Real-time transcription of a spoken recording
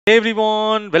Hey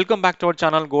everyone, welcome back to our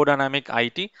channel Go Dynamic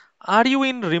IT. Are you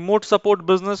in remote support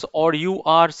business or you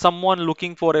are someone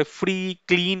looking for a free,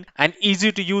 clean and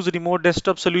easy to use remote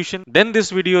desktop solution? Then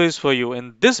this video is for you.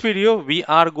 In this video, we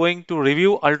are going to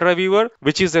review Ultraviewer,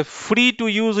 which is a free to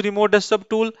use remote desktop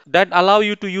tool that allow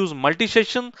you to use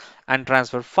multi-session and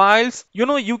transfer files.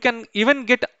 You can even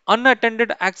get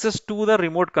unattended access to the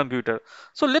remote computer.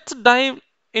 So let's dive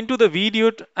into the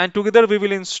video and together we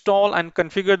will install and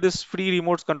configure this free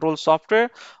remote control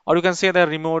software, or you can say the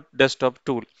remote desktop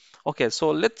tool. Okay,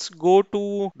 so let's go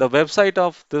to the website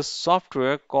of this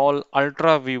software called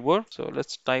Ultraviewer. So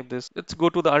let's type this. Let's go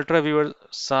to the Ultraviewer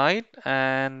site,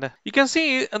 and you can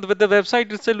see with the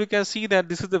website itself, you can see that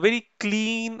this is a very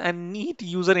clean and neat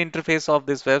user interface of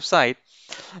this website.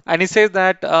 And it says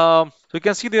that so you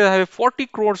can see they have 40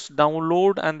 crores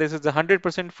download, and this is 100%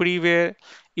 freeware,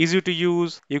 easy to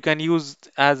use. You can use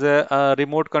as a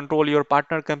remote control your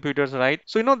partner computers, right?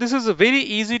 So this is a very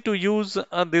easy to use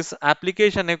this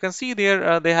application. You can see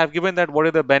there they have given that what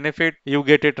is the benefit you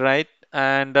get it, right?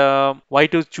 And why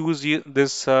to choose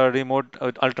this remote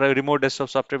desktop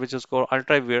software, which is called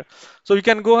Ultraviewer. So you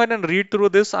can go ahead and read through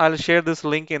this. I'll share this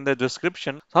link in the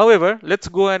description. However, let's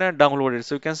go ahead and download it.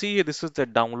 So you can see this is the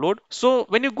download. So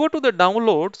when you go to the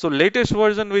download, so latest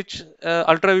version which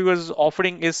Ultraviewer is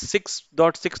offering is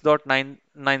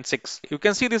 6.6.996. You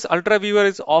can see this Ultraviewer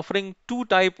is offering two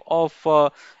type of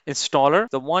installer.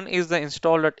 The one is the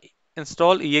install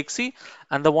exe,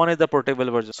 and the one is the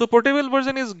portable version. So portable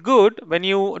version is good when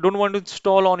you don't want to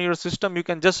install on your system. You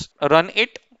can just run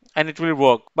it and it will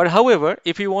work. But however,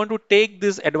 if you want to take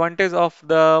this advantage of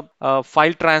the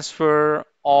file transfer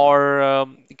or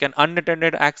you can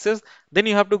unattended access, then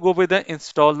you have to go with the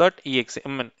install.exe. I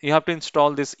mean, you have to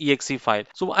install this exe file.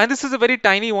 So, and this is a very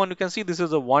tiny one. You can see this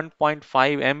is a 1.5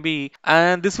 MB,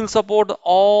 and this will support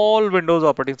all Windows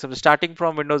operating systems starting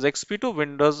from Windows XP to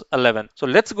Windows 11. So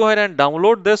let's go ahead and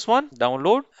download this one.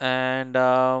 Download, and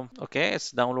okay,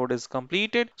 its download is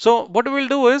completed. So what we will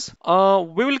do is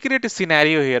we will create a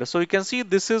scenario here. So you can see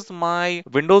this is my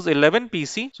Windows 11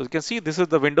 PC. So you can see this is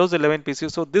the Windows 11 PC.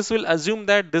 So this will assume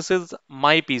that this is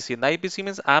my PC. My PC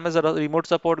means I'm as a remote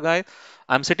support guy.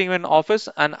 I'm sitting in an office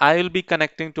and I will be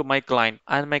connecting to my client.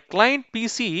 And my client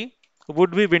PC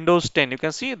would be Windows 10. You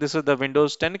can see this is the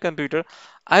Windows 10 computer.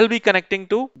 I'll be connecting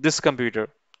to this computer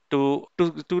to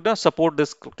support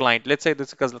this client. Let's say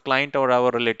this is a client or our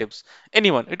relatives,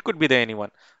 anyone. It could be the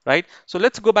anyone, right? So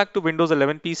let's go back to Windows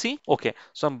 11 PC. Okay,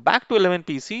 so I'm back to 11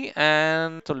 PC,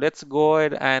 and so let's go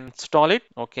ahead and install it.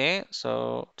 Okay,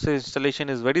 so installation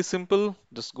is very simple.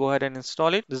 Just go ahead and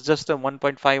install it. This is just a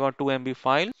 1.5 or 2 MB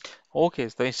file. Okay,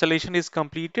 so the installation is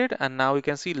completed, and now you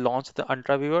can see launch the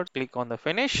Ultraviewer. Click on the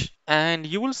finish, and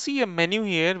you will see a menu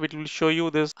here which will show you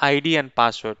this ID and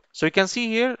password. So you can see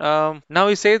here now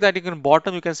it says that you can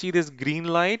bottom you can see this green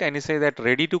light, and it says that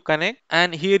ready to connect,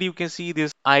 and here you can see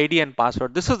this ID and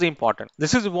password. This is important.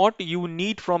 This is what you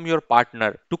need from your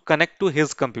partner to connect to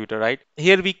his computer, right?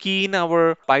 Here we key in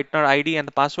our partner ID and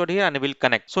the password here, and it will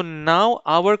connect. So now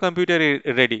our computer is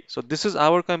ready. So this is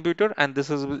our computer, and this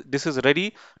is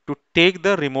ready to take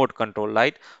the remote control,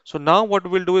 right? So now what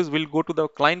we'll do is we'll go to the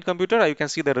client computer. You can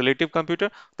see the relative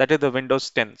computer, that is the Windows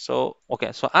 10. So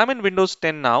okay, so I'm in Windows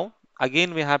 10 now.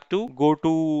 Again, we have to go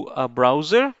to a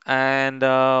browser, and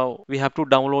we have to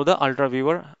download the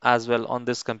Ultraviewer as well on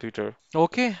this computer.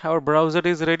 Okay, our browser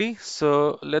is ready.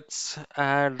 So let's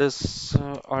add this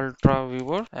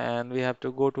Ultraviewer, and we have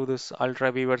to go to this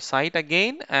Ultraviewer site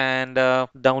again and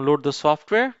download the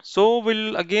software. So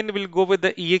we'll go with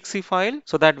the exe file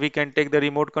so that we can take the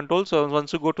remote control. So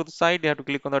once you go to the site, you have to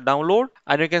click on the download,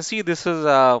 and you can see this is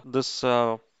this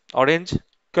orange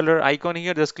color icon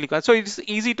here. Just click on. So it's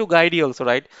easy to guide you also,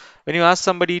 right? When you ask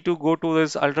somebody to go to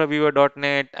this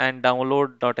ultraviewer.net and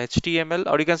download .html,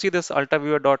 or you can see this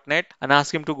ultraviewer.net and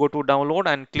ask him to go to download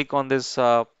and click on this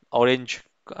orange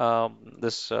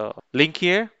this link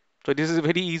here. So this is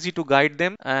very easy to guide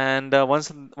them, and once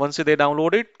they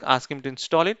download it, ask him to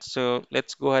install it. So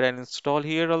let's go ahead and install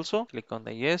here also. Click on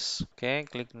the yes. Okay,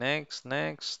 click next,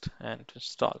 and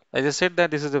install. As I said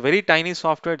that this is a very tiny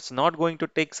software. It's not going to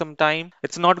take some time.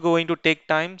 It's not going to take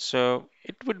time. So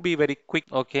it would be very quick.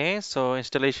 Okay, so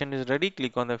installation is ready.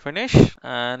 Click on the finish,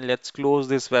 and let's close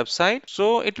this website.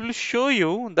 So it will show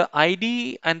you the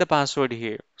ID and the password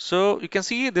here. So you can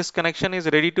see this connection is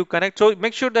ready to connect. So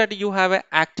make sure that you have an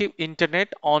active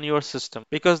internet on your system,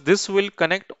 because this will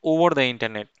connect over the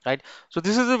internet, right? So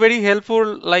this is a very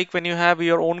helpful, like when you have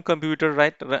your own computer,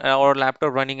 right, or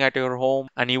laptop running at your home,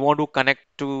 and you want to connect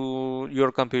to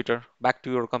your computer, back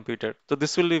to your computer. So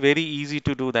this will be very easy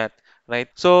to do that, right?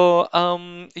 So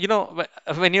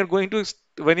when you're going to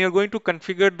when you're going to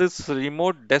configure this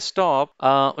remote desktop,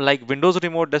 like Windows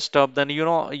remote desktop, then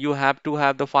you have to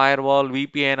have the firewall,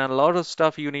 VPN, and a lot of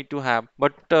stuff you need to have.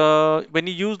 But when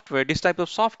you use this type of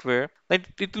software, then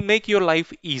it will make your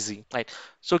life easy, right?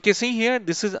 So, okay, see here,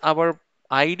 this is our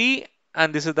ID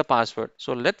and this is the password.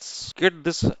 So let's get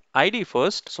this ID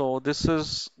first. So this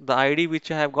is the ID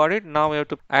which I have got it. Now we have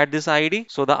to add this ID.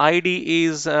 So the ID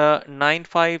is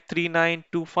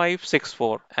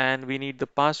 95392564 and we need the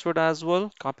password as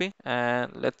well. Copy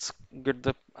and let's get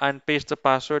the and paste the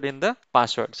password in the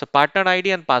password. So partner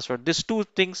ID and password. These two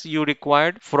things you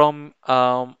required from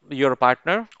your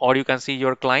partner, or you can see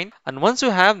your client. And once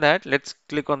you have that, let's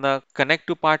click on the connect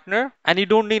to partner, and you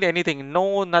don't need anything.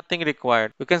 No, nothing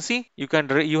required. You can see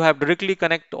you have directly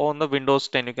connect on the Windows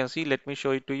 10. You can see. Let me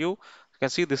show it to you. You can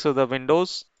see this is the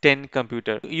Windows 10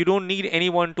 computer. You don't need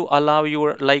anyone to allow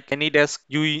your, like any desk,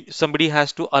 somebody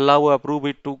has to allow or approve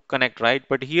it to connect, right?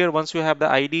 But here, once you have the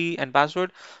ID and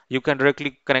password, you can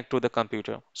directly connect to the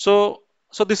computer. So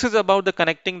this is about the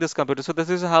connecting this computer. So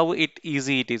this is how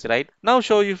easy it is, right? Now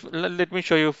let me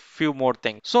show you a few more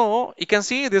things. So you can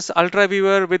see this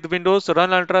Ultraviewer with Windows, run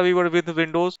Ultraviewer with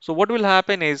Windows. So what will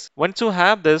happen is once you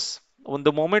have this, when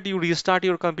the moment you restart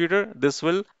your computer, this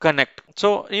will connect.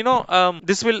 So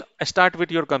this will start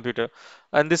with your computer,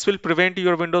 and this will prevent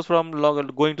your Windows from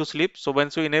going to sleep. So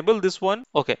once you enable this one,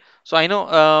 okay. So I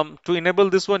know to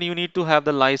enable this one, you need to have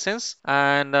the license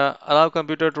and allow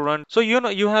computer to run. So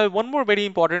you have one more very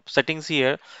important settings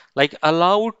here, like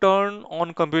allow turn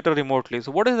on computer remotely.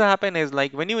 So what does happen is,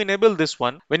 like when you enable this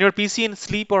one, when your PC in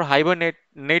sleep or hibernate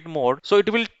net mode, so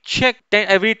it will check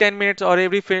every 10 minutes or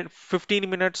every 15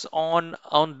 minutes on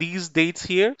these dates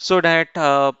here, so that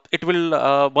it will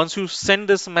once you send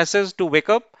this message to wake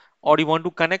up or you want to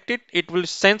connect it, it will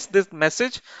sense this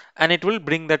message and it will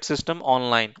bring that system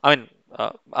online. I mean,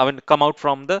 come out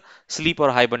from the sleep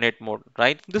or hibernate mode,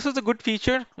 right? This is a good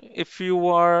feature if you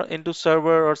are into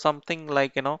server or something,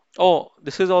 like Oh,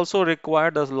 this is also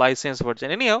required as license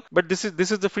version. Anyhow, but this is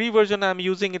the free version I'm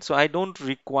using it, so I don't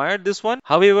require this one.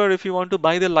 However, if you want to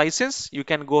buy the license, you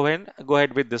can go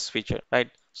ahead with this feature,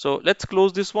 right? So let's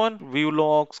close this one. View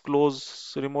logs,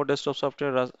 close remote desktop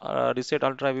software, reset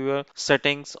Ultraviewer,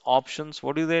 settings, options.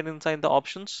 What is there inside the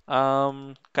options?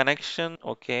 Connection.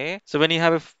 Okay. So when you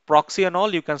have a proxy and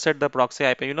all, you can set the proxy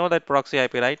IP. You know that proxy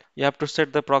IP, right? You have to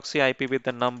set the proxy IP with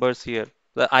the numbers here.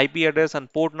 The IP address and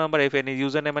port number, if any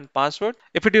username and password,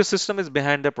 if your system is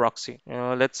behind the proxy.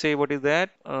 Let's say what is that?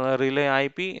 Relay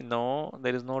IP. No,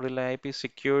 there is no relay IP.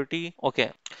 Security.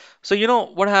 Okay. So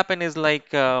what happened is,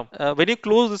 like when you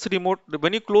close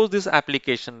this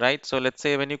application, right? So let's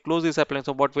say when you close this application,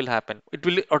 so what will happen? It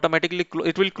will automatically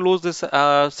it will close this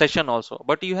session also.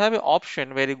 But you have an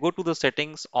option where you go to the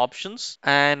settings options,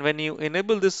 and when you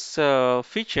enable this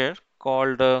feature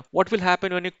called what will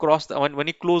happen when you when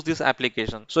you close this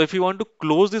application. So if you want to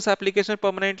close this application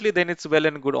permanently, then it's well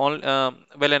and good, all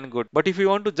well and good. But if you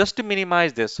want to just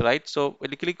minimize this, right? So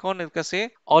when you click on, it can say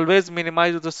always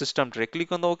minimize the system tray.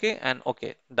 Click on the OK and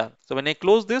OK, done. So when I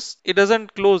close this, it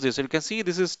doesn't close this. You can see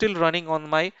this is still running on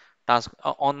my task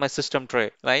on my system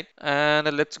tray, right?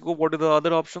 And let's go. What are the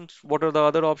other options? What are the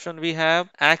other options we have?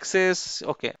 Access.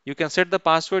 Okay, you can set the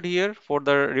password here for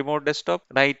the remote desktop,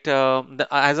 right?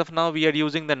 As of now, we are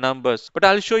using the numbers, but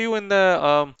I'll show you in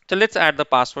the. So let's add the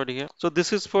password here. So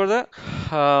this is for the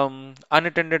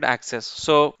unattended access.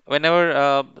 So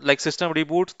whenever like system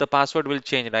reboots, the password will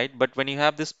change, right? But when you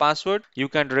have this password, you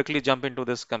can directly jump into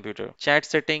this computer. Chat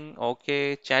setting.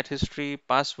 Okay, chat history,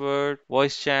 password,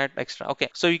 voice chat, extra. Okay,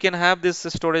 so you can have this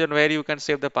storage on where you can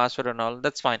save the password and all.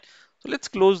 That's fine. So let's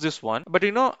close this one. But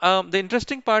the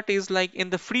interesting part is, like in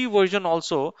the free version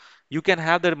also, you can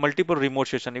have the multiple remote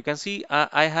session. You can see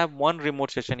I have one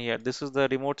remote session here. This is the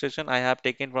remote session I have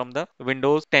taken from the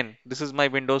Windows 10. This is my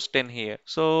Windows 10 here.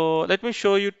 So let me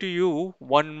show you to you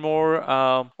one more.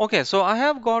 Okay, so I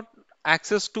have got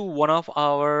access to one of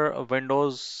our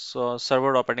Windows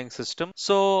server operating system.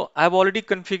 So I've already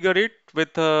configured it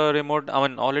with a remote, I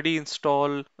mean already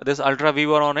installed this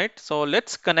Ultraviewer on it. So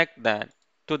let's connect that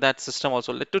to that system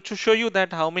also. To show you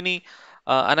that how many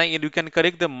you can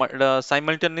connect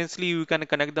simultaneously, you can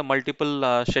connect the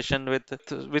multiple session with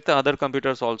the other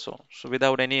computers also, so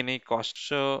without any cost.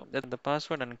 So that's the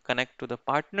password and connect to the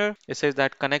partner. It says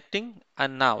that connecting,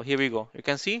 and now here we go. You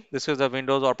can see this is the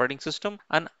Windows operating system,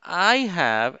 and I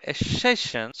have a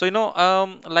session. So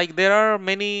like there are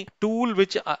many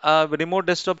remote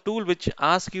desktop tool which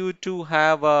ask you to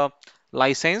have a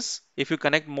license if you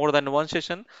connect more than one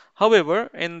session. However,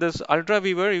 in this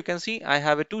UltraViewer, you can see I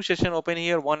have a two session open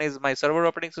here. One is my server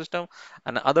operating system,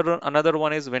 and another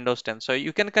one is Windows 10. So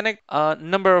you can connect a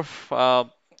number of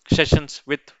sessions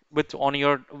with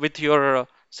your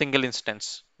single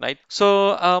instance, right?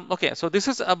 So okay, so this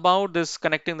is about this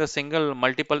connecting the single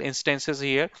multiple instances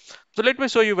here. So let me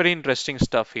show you very interesting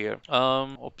stuff here.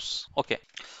 Oops. Okay.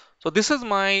 So this is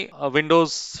my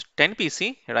Windows 10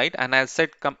 PC, right? And I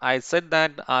said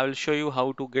that I will show you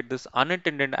how to get this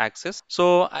unattended access.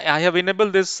 So I have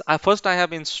enabled this. First, I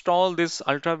have installed this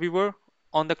Ultraviewer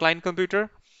on the client computer,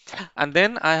 and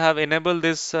then I have enabled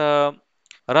this run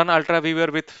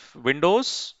Ultraviewer with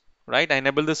Windows, right? I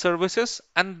enable the services,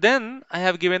 and then I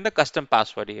have given the custom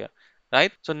password here,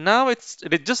 right? So now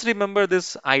just remember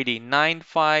this ID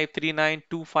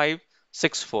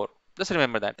 95392564. Just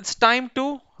remember that. It's time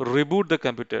to reboot the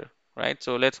computer, right?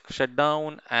 So let's shut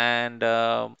down and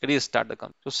restart the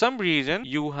computer. So some reason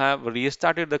you have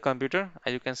restarted the computer,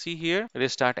 as you can see here,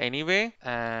 restart anyway,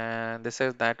 and this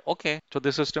says that okay. So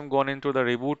the system gone into the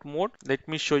reboot mode. Let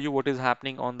me show you what is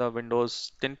happening on the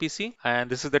Windows 10 PC, and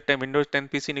this is the Windows 10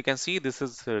 PC, and you can see this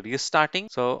is restarting.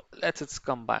 So let's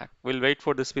come back. We'll wait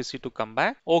for this PC to come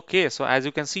back. Okay, so as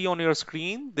you can see on your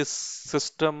screen, this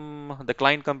system, the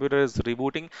client computer is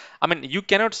rebooting. I mean, you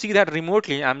cannot see that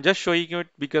remotely. I'm just showing you it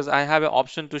because I have an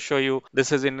option to show you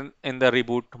this is in the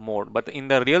reboot mode. But in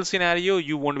the real scenario,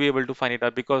 you won't be able to find it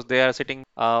out because they are sitting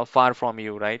far from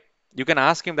you, right? You can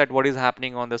ask him that what is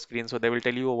happening on the screen, so they will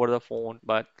tell you over the phone.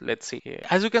 But let's see here.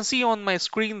 As you can see on my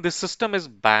screen, this system is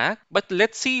back. But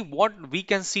let's see what we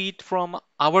can see it from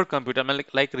our computer, I mean,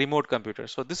 like remote computer.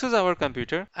 So this is our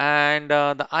computer, and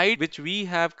the ID which we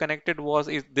have connected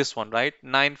is this one, right?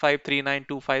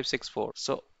 95392564.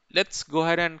 So let's go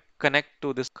ahead and connect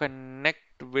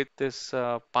with this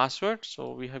password.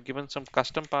 So we have given some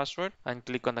custom password and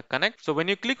click on the connect. So when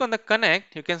you click on the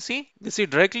connect, you can see this will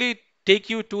directly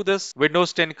take you to this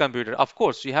Windows 10 computer. Of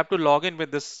course, you have to log in with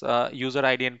this user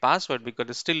ID and password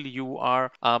because still you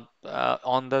are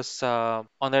on this on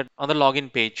the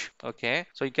login page. Okay,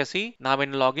 so you can see now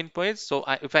in login page. So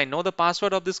if I know the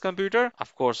password of this computer,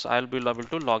 of course I'll be able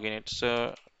to log in it.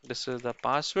 So this is the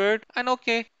password, and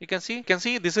okay, you can see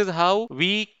this is how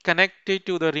we connect it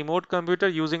to the remote computer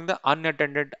using the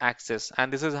unattended access,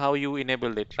 and this is how you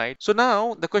enable it, right? So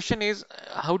now the question is,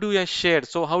 how do I share?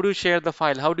 So how do you share the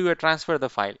file? How do you transfer the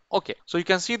file? Okay, so you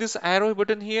can see this arrow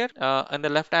button here, and the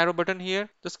left arrow button here.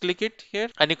 Just click it here,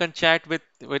 and you can chat with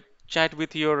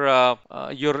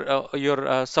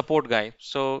your support guy.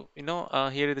 So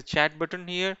here is the chat button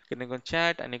here. You can go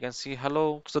chat and you can see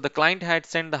hello. So the client had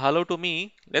sent the hello to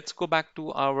me. Let's go back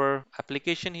to our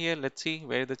application here. Let's see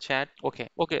where is the chat. Okay,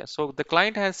 so the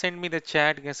client has sent me the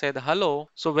chat. You can say the hello.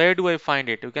 So where do I find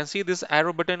it? You can see this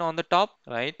arrow button on the top,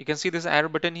 right? You can see this arrow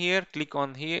button here. Click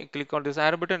on this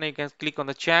arrow button, and you can click on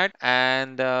the chat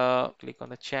and click on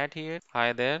the chat here.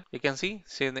 Hi there. You can see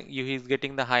that he's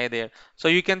getting the hi there. So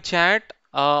you can chat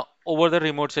over the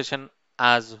remote session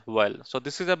as well. So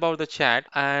this is about the chat,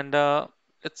 and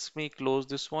let's me close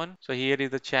this one. So here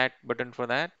is the chat button for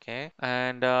that. Okay,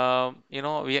 and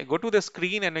we go to the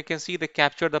screen and you can see the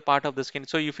capture the part of the screen.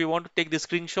 So if you want to take the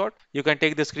screenshot, you can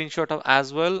take the screenshot of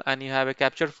as well, and you have a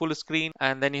capture full screen,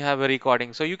 and then you have a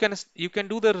recording. So you can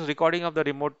do the recording of the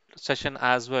remote session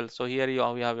as well. So here you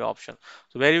have your option.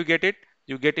 So where you get it?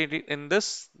 You get it in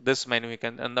this menu. You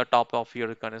can on the top of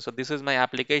your icon. So this is my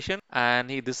application, and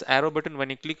this arrow button, when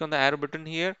you click on the arrow button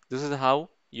here, this is how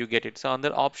you get it. So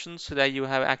under options that you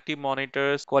have active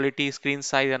monitors, quality, screen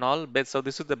size and all. But so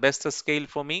this is the best scale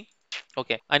for me.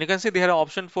 Okay, and you can see they have an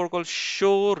option for called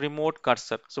show remote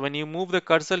cursor. So when you move the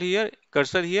cursor here,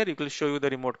 it will show you the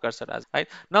remote cursor as right.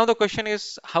 Now the question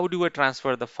is, how do I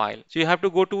transfer the file? So you have to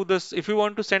go to this. If you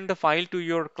want to send the file to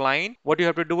your client, what you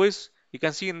have to do is you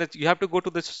can see you have to go to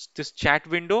this chat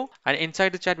window, and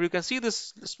inside the chat you can see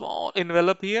this small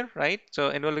envelope here, right? So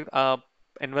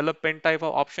envelope pen type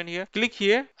of option here. Click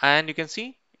here, and you can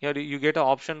see here you get an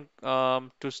option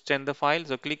to send the file.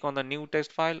 So click on the new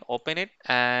text file, open it,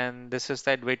 and this is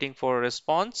that waiting for a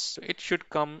response. It should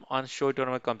come and show it on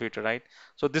my computer, right?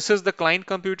 So this is the client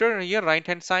computer here, right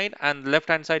hand side, and left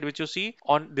hand side which you see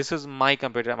on this is my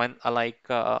computer. I mean, like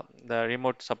the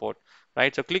remote support.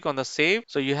 Right, so click on the save.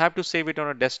 So you have to save it on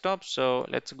a desktop. So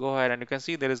let's go ahead, and you can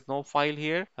see there is no file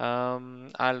here.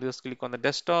 I'll just click on the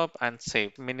desktop and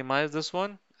save. Minimize this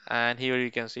one and here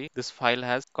you can see this file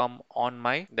has come on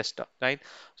my desktop, right?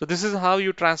 So this is how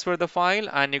you transfer the file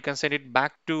and you can send it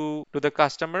back to the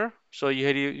customer. So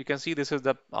here you can see this is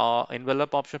the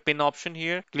envelope option, pin option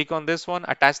here. Click on this one,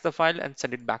 attach the file and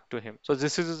send it back to him. So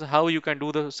this is how you can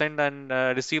do the send and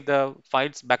receive the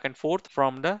files back and forth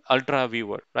from the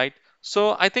Ultraviewer, right?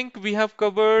 So I think we have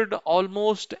covered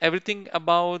almost everything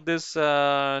about this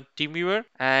TeamViewer.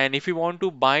 And if you want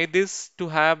to buy this to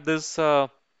have this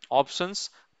options,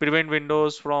 prevent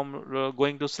Windows from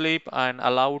going to sleep and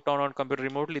allow turn on computer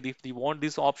remotely. If you want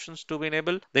these options to be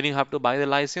enabled, then you have to buy the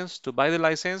license. To buy the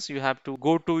license, you have to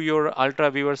go to your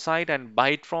Ultraviewer site and buy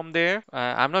it from there.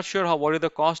 I'm not sure what is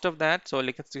the cost of that. So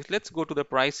let's go to the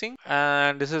pricing.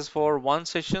 And this is for one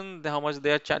session. How much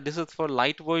they are this is for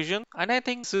light version, and I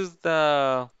think this is they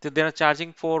are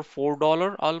charging for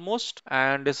 $4 almost.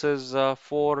 And this is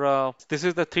for this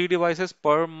is the 3 devices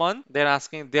per month.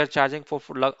 They're charging for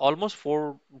like almost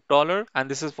 $4,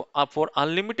 and this is for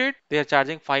unlimited. They are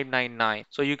charging 599.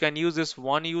 So you can use this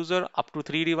one user up to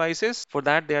 3 devices. For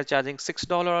that they are charging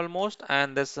 $6 almost,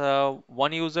 and this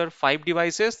one user 5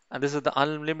 devices, and this is the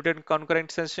unlimited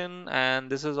concurrent session, and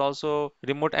this is also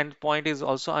remote endpoint is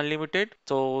also unlimited.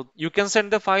 So you can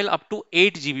send the file up to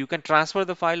 8 GB. You can transfer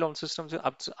the file on systems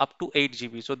up to 8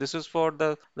 GB. So this is for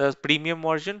the premium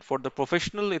version. For the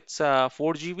professional it's 4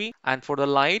 GB, and for the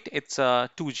light it's 2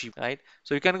 GB, right?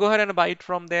 So you can go ahead and buy it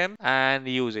from them and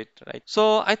use it, right?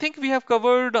 So I think we have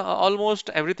covered almost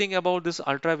everything about this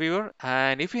Ultraviewer.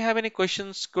 And if you have any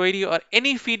questions, query, or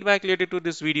any feedback related to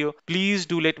this video, please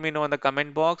do let me know in the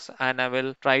comment box, and I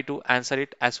will try to answer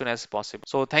it as soon as possible.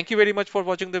 So thank you very much for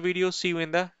watching the video. See you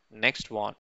in the next one.